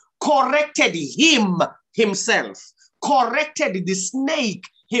 corrected him himself, corrected the snake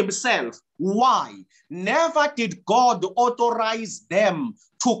himself. Why? Never did God authorize them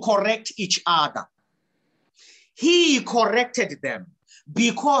to correct each other. He corrected them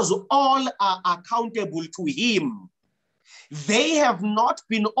because all are accountable to him. They have not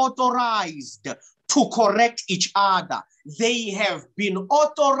been authorized to correct each other. They have been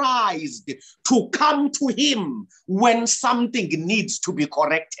authorized to come to him when something needs to be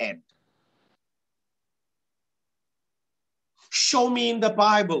corrected. Show me in the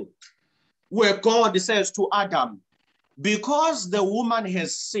Bible where God says to Adam, because the woman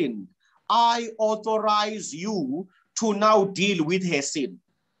has sinned, I authorize you to now deal with her sin.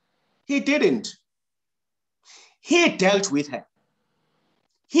 He didn't. He dealt with her.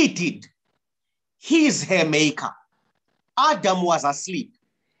 He did. He's her maker. Adam was asleep.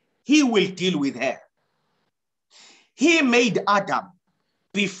 He will deal with her. He made Adam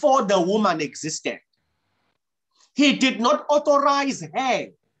before the woman existed. He did not authorize her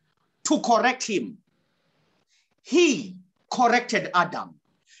to correct him. He corrected Adam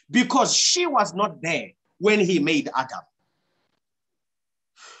because she was not there when he made Adam.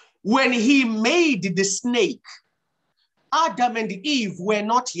 When he made the snake, Adam and Eve were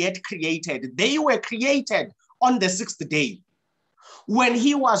not yet created. They were created on the sixth day. When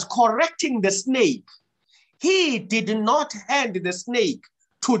he was correcting the snake, he did not hand the snake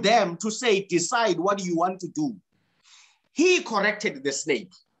to them to say, decide what you want to do. He corrected the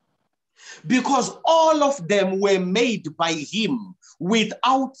snake because all of them were made by him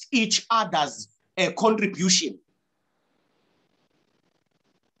without each other's contribution.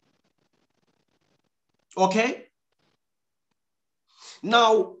 Okay?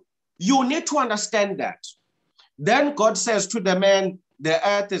 Now, you need to understand that. Then God says to the man, the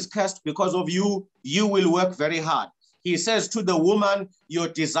earth is cursed because of you. You will work very hard. He says to the woman, your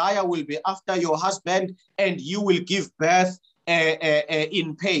desire will be after your husband and you will give birth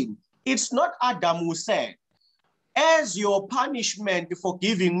in pain. It's not Adam who said, as your punishment for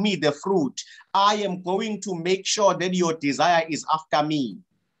giving me the fruit, I am going to make sure that your desire is after me.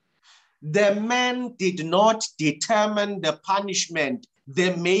 The man did not determine the punishment,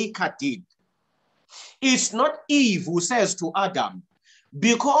 the maker did. It's not Eve who says to Adam,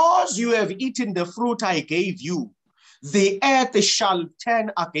 because you have eaten the fruit I gave you, the earth shall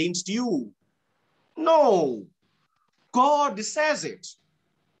turn against you. No, God says it.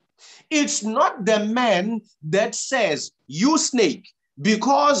 It's not the man that says, you snake,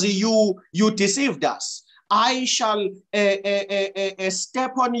 because you deceived us, I shall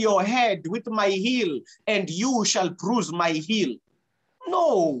step on your head with my heel and you shall bruise my heel.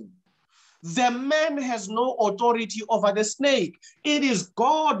 No. The man has no authority over the snake. It is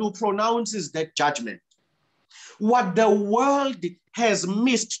God who pronounces that judgment. What the world has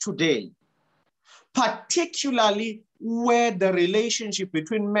missed today, particularly where the relationship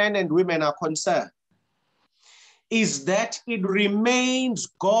between men and women are concerned, is that it remains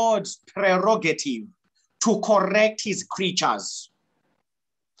God's prerogative to correct his creatures.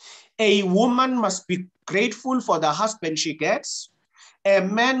 A woman must be grateful for the husband she gets. A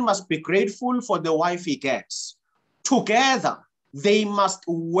man must be grateful for the wife he gets. Together, they must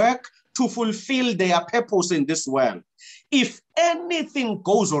work to fulfill their purpose in this world. If anything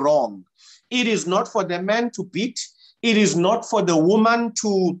goes wrong, it is not for the man to beat. It is not for the woman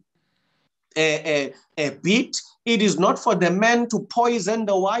to beat. It is not for the man to poison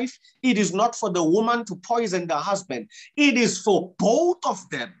the wife. It is not for the woman to poison the husband. It is for both of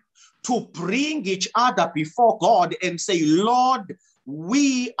them to bring each other before God and say, Lord,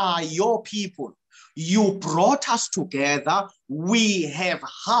 we are your people. You brought us together. We have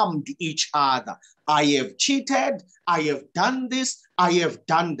harmed each other. I have cheated. I have done this. I have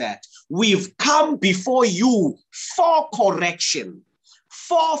done that. We've come before you for correction,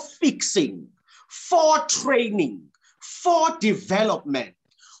 for fixing, for training, for development.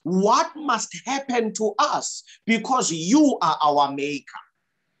 What must happen to us because you are our maker?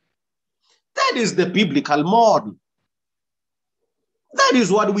 That is the biblical model. That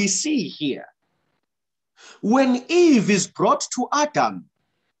is what we see here. When Eve is brought to Adam,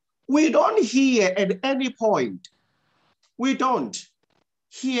 we don't hear at any point,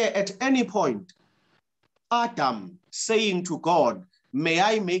 Adam saying to God, may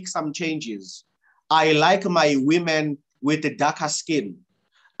I make some changes? I like my women with a darker skin.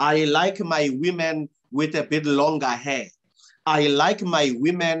 I like my women with a bit longer hair. I like my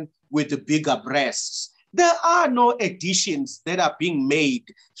women with bigger breasts. There are no additions that are being made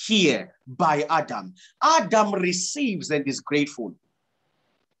here by Adam. Adam receives and is grateful.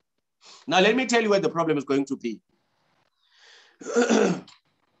 Now, let me tell you where the problem is going to be.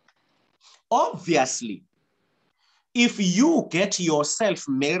 Obviously, if you get yourself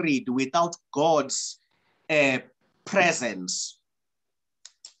married without God's presence,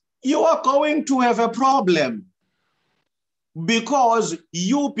 you are going to have a problem. Because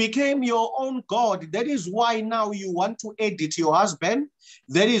you became your own God. That is why now you want to edit your husband.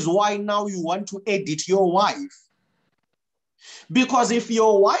 That is why now you want to edit your wife. Because if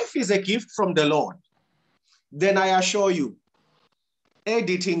your wife is a gift from the Lord, then I assure you,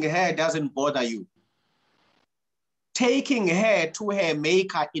 editing her doesn't bother you. Taking her to her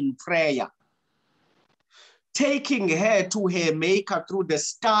maker in prayer, taking her to her maker through the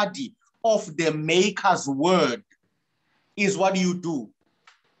study of the maker's word, is what you do.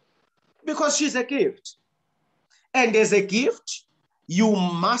 Because she's a gift. And as a gift, you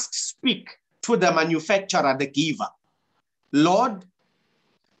must speak to the manufacturer, the giver. Lord,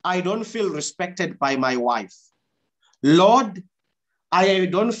 I don't feel respected by my wife. Lord, I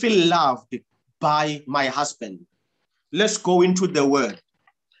don't feel loved by my husband. Let's go into the word.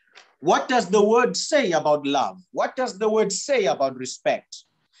 What does the word say about love? What does the word say about respect?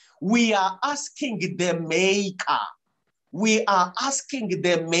 We are asking the maker. We are asking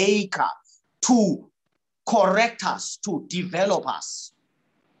the maker to correct us, to develop us.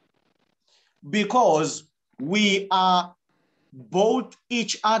 Because we are both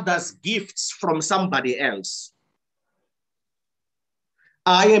each other's gifts from somebody else.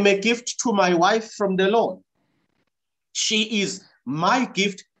 I am a gift to my wife from the Lord. She is my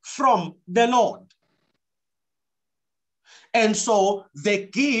gift from the Lord. And so the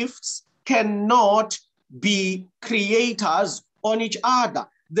gifts cannot be creators on each other.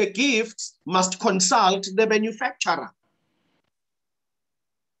 The gifts must consult the manufacturer.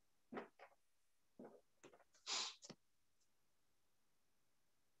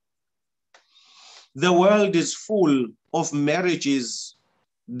 The world is full of marriages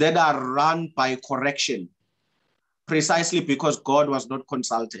that are run by correction, precisely because God was not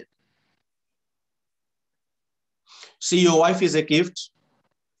consulted. See, your wife is a gift.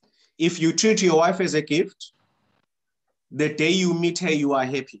 If you treat your wife as a gift, the day you meet her, you are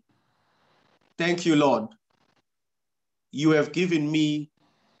happy. Thank you, Lord. You have given me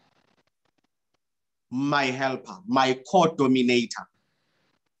my helper, my co-dominator.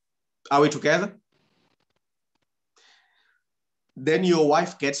 Are we together? Then your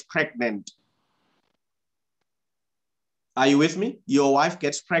wife gets pregnant. Are you with me? Your wife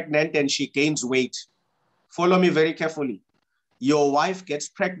gets pregnant and she gains weight. Follow me very carefully. Your wife gets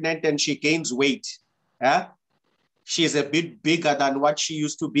pregnant and she gains weight. Yeah? She's a bit bigger than what she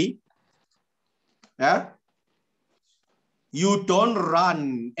used to be. Yeah? You don't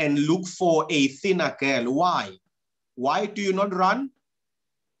run and look for a thinner girl. Why? Why do you not run?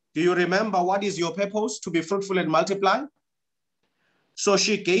 Do you remember what is your purpose? To be fruitful and multiply? So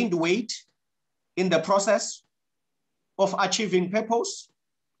she gained weight in the process of achieving purpose,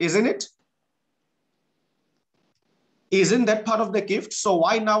 isn't it? Isn't that part of the gift? So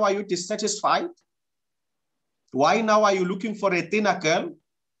why now are you dissatisfied? Why now are you looking for a thinner girl?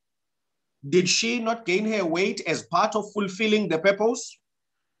 Did she not gain her weight as part of fulfilling the purpose?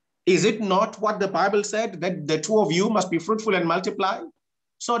 Is it not what the Bible said, that the two of you must be fruitful and multiply?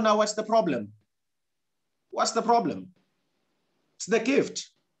 So now what's the problem? What's the problem? It's the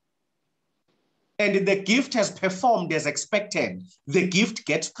gift. And the gift has performed as expected. The gift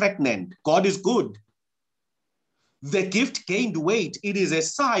gets pregnant. God is good. The gift gained weight. It is a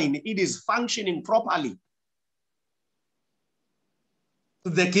sign. It is functioning properly.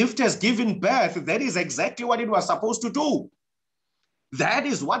 The gift has given birth. That is exactly what it was supposed to do. That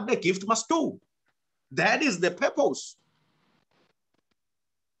is what the gift must do. That is the purpose.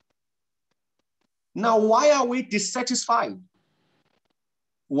 Now, why are we dissatisfied?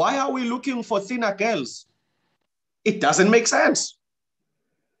 Why are we looking for thinner girls? It doesn't make sense.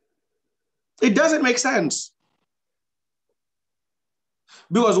 It doesn't make sense.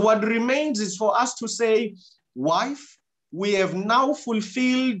 Because what remains is for us to say, wife, we have now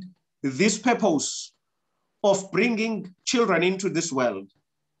fulfilled this purpose of bringing children into this world.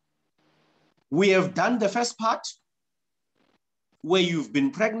 We have done the first part where you've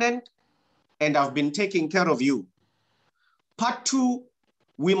been pregnant and I've been taking care of you. Part two,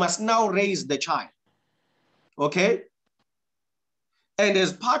 we must now raise the child. Okay? And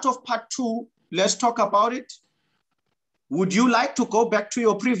as part of part two, let's talk about it. Would you like to go back to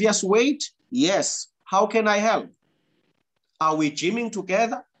your previous weight? Yes. How can I help? Are we gymming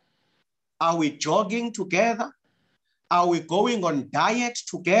together? Are we jogging together? Are we going on diet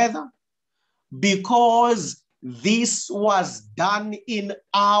together? Because this was done in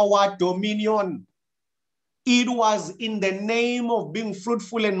our dominion. It was in the name of being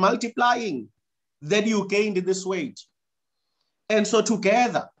fruitful and multiplying that you gained this weight. And so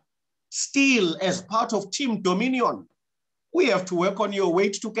together, still as part of team dominion, we have to work on your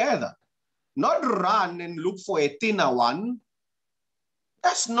weight together. Not run and look for a thinner one.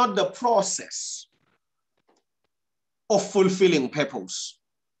 That's not the process of fulfilling purpose.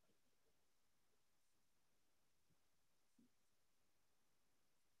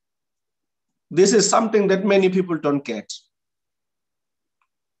 This is something that many people don't get.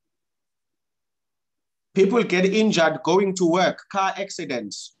 People get injured going to work, car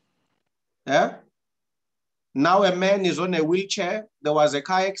accidents. Yeah? Now a man is on a wheelchair. There was a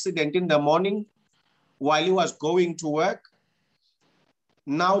car accident in the morning while he was going to work.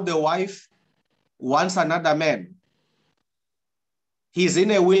 Now the wife wants another man. He's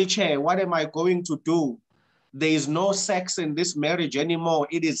in a wheelchair. What am I going to do? There is no sex in this marriage anymore.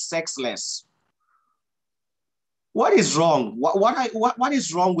 It is sexless. What is wrong? What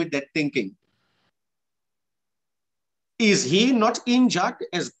is wrong with that thinking? Is he not injured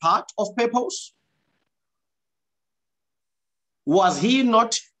as part of purpose? Was he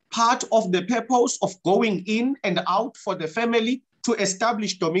not part of the purpose of going in and out for the family to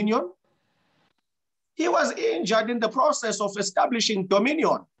establish dominion? He was injured in the process of establishing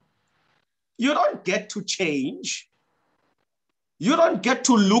dominion. You don't get to change. You don't get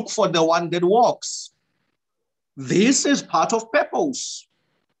to look for the one that walks. This is part of purpose.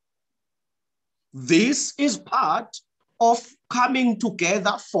 This is part of coming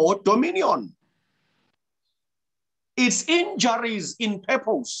together for dominion. It's injuries in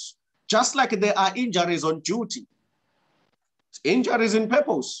purpose, just like there are injuries on duty. It's injuries in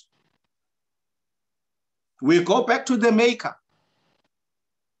purpose. We go back to the maker.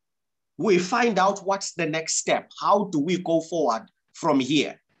 We find out what's the next step. How do we go forward from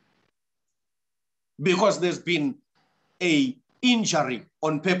here? Because there's been an injury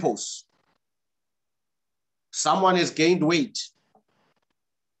on purpose. Someone has gained weight.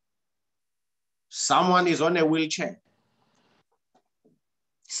 Someone is on a wheelchair.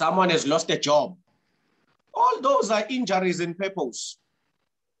 Someone has lost a job. All those are injuries in purpose.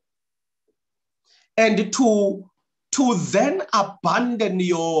 And to then abandon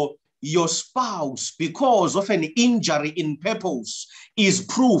your spouse because of an injury in purpose is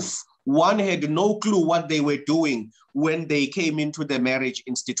proof one had no clue what they were doing when they came into the marriage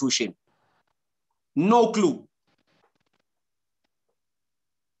institution. No clue.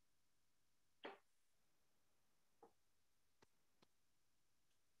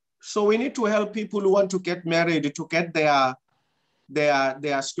 So we need to help people who want to get married to get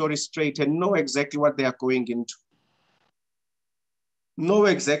their story straight and know exactly what they are going into. Know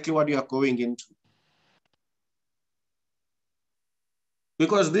exactly what you are going into.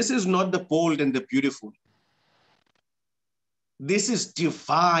 Because this is not the bold and the beautiful. This is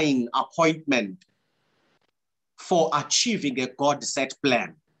divine appointment for achieving a God-set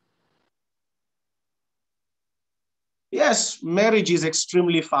plan. Yes, marriage is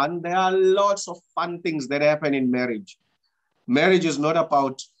extremely fun. There are lots of fun things that happen in marriage. Marriage is not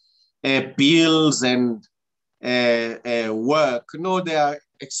about bills and work. No, there are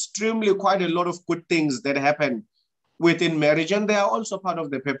quite a lot of good things that happen within marriage, and they are also part of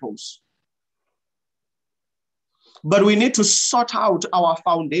the purpose. But we need to sort out our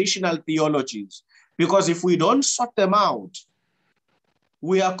foundational theologies, because if we don't sort them out,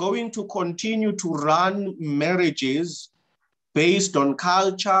 we are going to continue to run marriages based on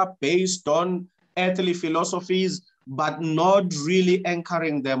culture, based on earthly philosophies, but not really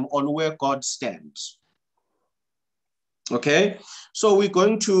anchoring them on where God stands. Okay, so we're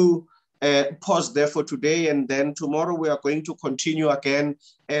going to pause there for today, and then tomorrow we are going to continue again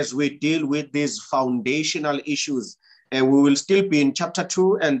as we deal with these foundational issues. And we will still be in chapter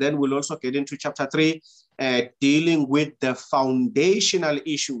 2, and then we'll also get into chapter 3, dealing with the foundational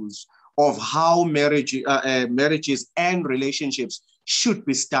issues of how marriages and relationships should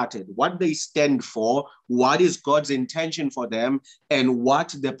be started, what they stand for, what is God's intention for them, and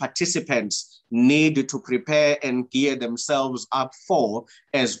what the participants need to prepare and gear themselves up for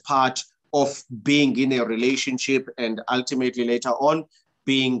as part of being in a relationship and ultimately later on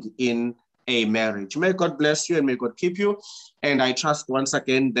being in a marriage. May God bless you and may God keep you. And I trust once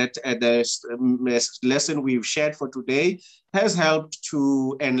again that the lesson we've shared for today has helped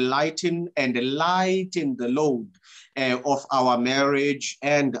to enlighten and lighten the load of our marriage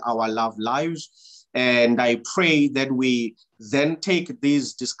and our love lives. And I pray that we then take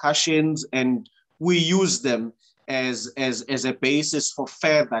these discussions and we use them as a basis for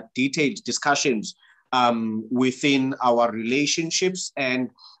further detailed discussions within our relationships and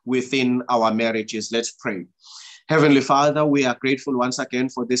within our marriages. Let's pray. Heavenly Father, we are grateful once again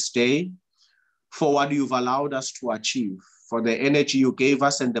for this day, for what you've allowed us to achieve, for the energy you gave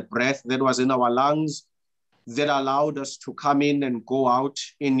us and the breath that was in our lungs that allowed us to come in and go out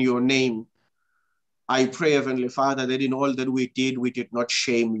in your name. I pray, Heavenly Father, that in all that we did not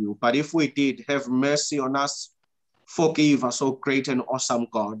shame you. But if we did, have mercy on us. Forgive us, O great and awesome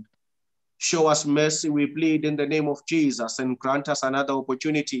God. Show us mercy, we plead, in the name of Jesus, and grant us another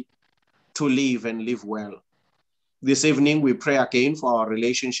opportunity to live and live well. This evening, we pray again for our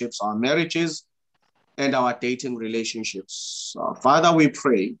relationships, our marriages, and our dating relationships. Father, we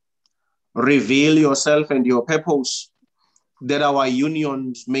pray, reveal yourself and your purpose, that our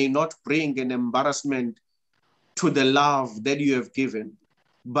unions may not bring an embarrassment to the love that you have given,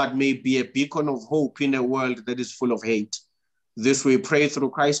 but may be a beacon of hope in a world that is full of hate. This we pray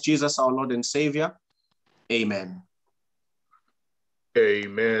through Christ Jesus, our Lord and Savior. Amen.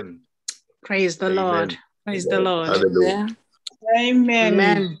 Amen. Praise the Lord. Praise the Lord. Hallelujah. Amen.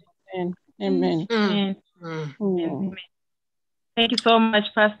 Amen. Amen. Mm. Amen. Thank you so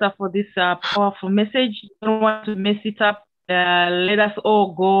much, Pastor, for this powerful message. Don't want to mess it up. Let us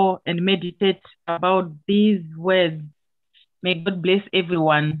all go and meditate about these words. May God bless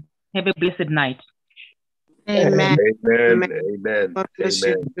everyone. Have a blessed night. Amen. Amen. Amen. God bless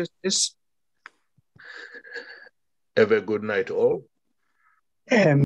Amen. you. Have a good night all.